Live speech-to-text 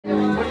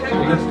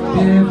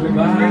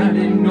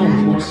Everybody no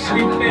more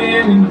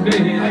sleeping in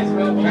bed.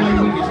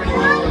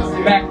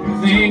 Back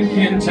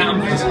thinking,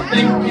 time for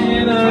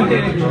thinking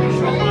ahead.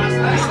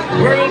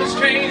 The world has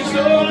changed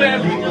so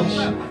very much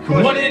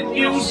from what it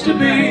used to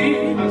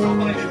be.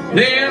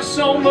 There's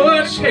so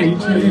much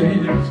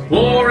hatred,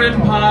 war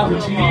and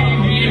poverty.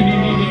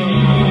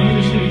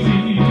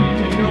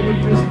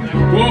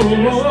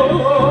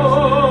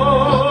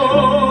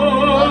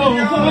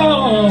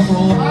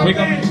 Whoa, wake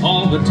up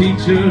all the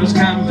teachers,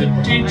 time to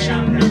teach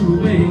them new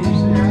ways.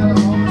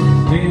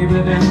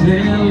 Maybe then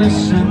they'll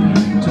listen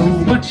to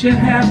what you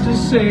have to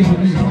say.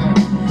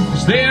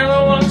 'Cause they're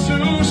the ones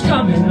who's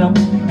coming up,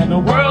 and the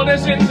world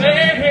is in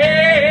their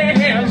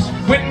hands.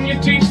 When you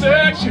teach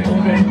the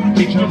children,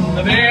 teach them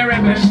the very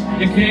best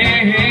you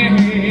can.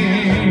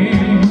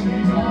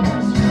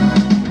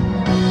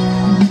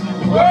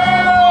 The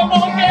world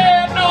won't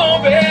get no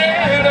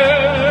better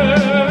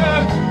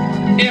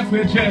if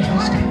we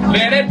just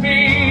let it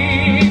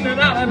be. Na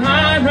na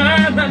na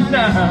na na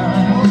na.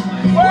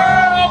 The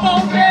world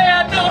won't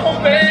get no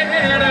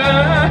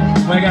better.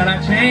 We gotta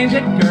change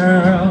it,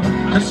 girl,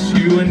 just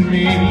you and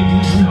me.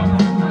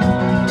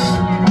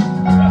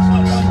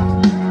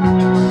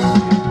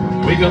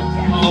 Wake up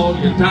all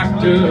your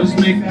doctors,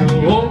 make the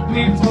old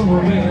people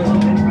well.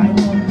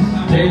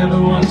 They're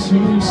the ones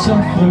who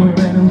suffer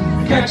and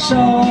catch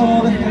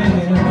all the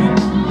hell.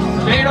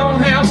 They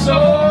don't have so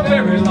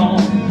very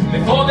long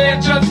before their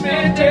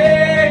judgment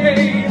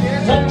day.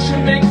 Won't you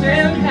make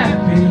them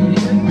happy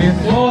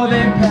before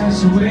they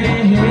pass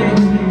away?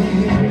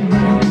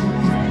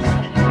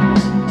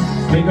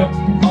 Wake up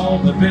all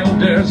the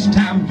builders,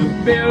 time to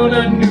build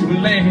a new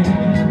land.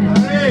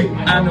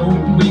 I know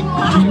we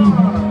can do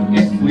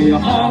if we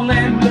all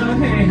lend a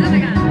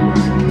hand.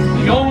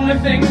 The only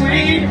thing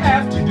we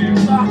have to do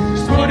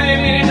is put it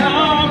in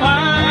our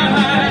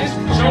minds.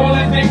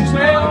 Surely things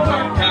will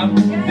work out,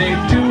 they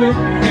do it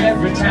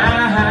every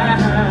time.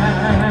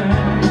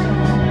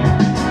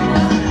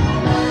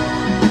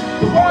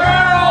 The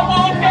world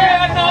won't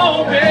get no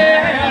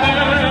better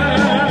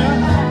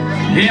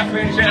if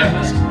we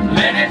just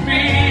let it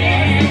be.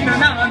 Na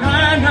na na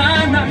na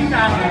na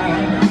na.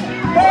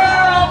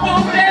 World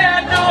won't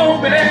get no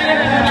better.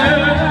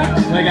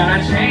 We gotta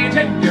change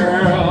it,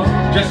 girl,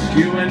 just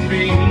you and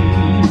me.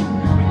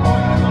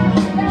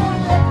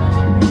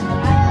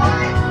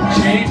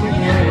 Change it,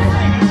 yeah.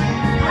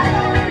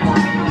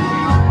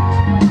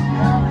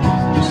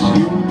 Just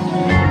you and me.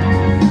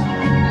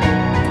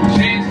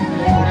 Change it,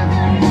 yeah.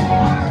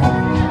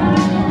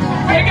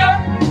 Wake up,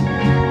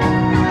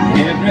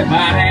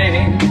 everybody.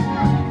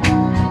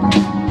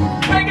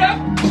 Wake up.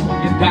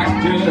 Your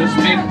doctors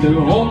make the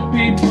old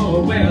people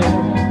well.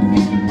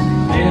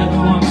 They're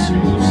the ones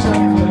who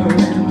suffer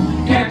and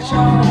catch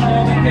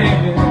all the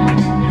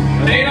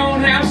hell. They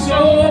don't have so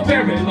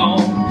very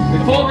long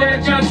before their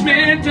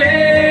judgment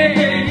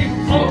day.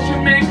 Won't you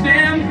make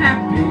them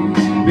happy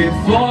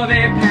before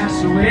they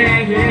pass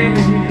away?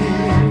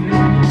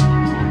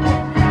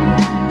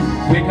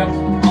 Wake up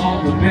all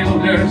the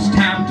builders,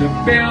 time to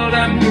build a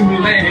new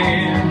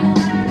land.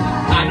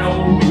 I know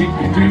we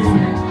can do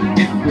it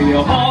if we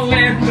all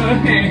lend a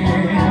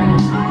hand.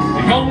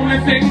 The only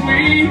thing we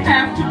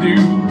have to do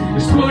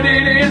is put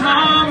it in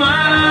our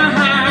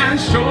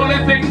minds. Surely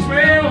things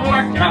will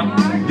work out,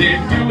 they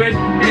do it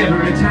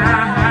every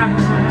time.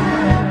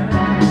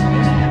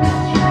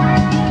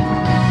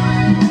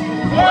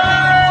 The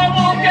world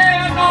won't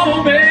get no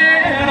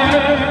better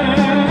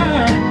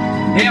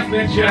if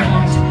we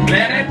just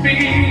let it be.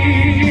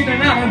 Na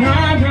na na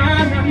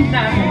na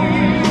na.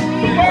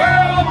 The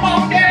world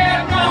won't get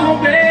no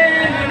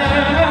better.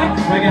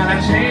 We gotta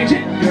change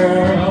it,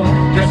 girl,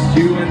 just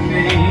you and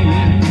me.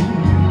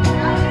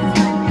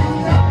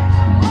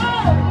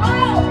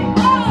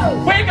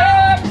 Wake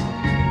up,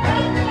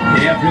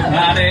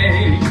 everybody.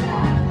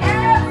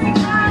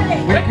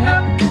 Wake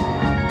up,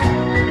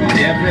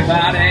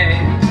 everybody.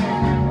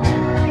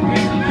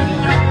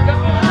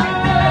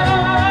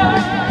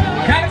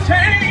 Gotta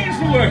change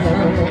the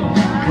world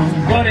from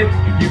what it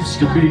used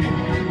to be.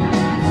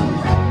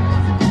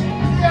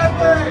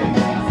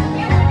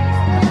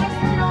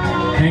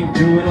 Can't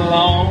do it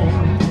alone.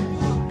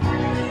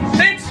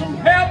 Need some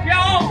help,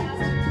 y'all.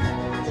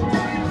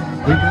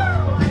 Wake up,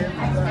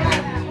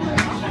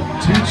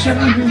 teach them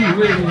new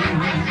ways.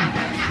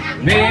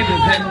 Maybe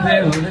then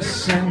they'll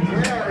listen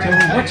to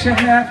what you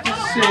have to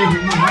say.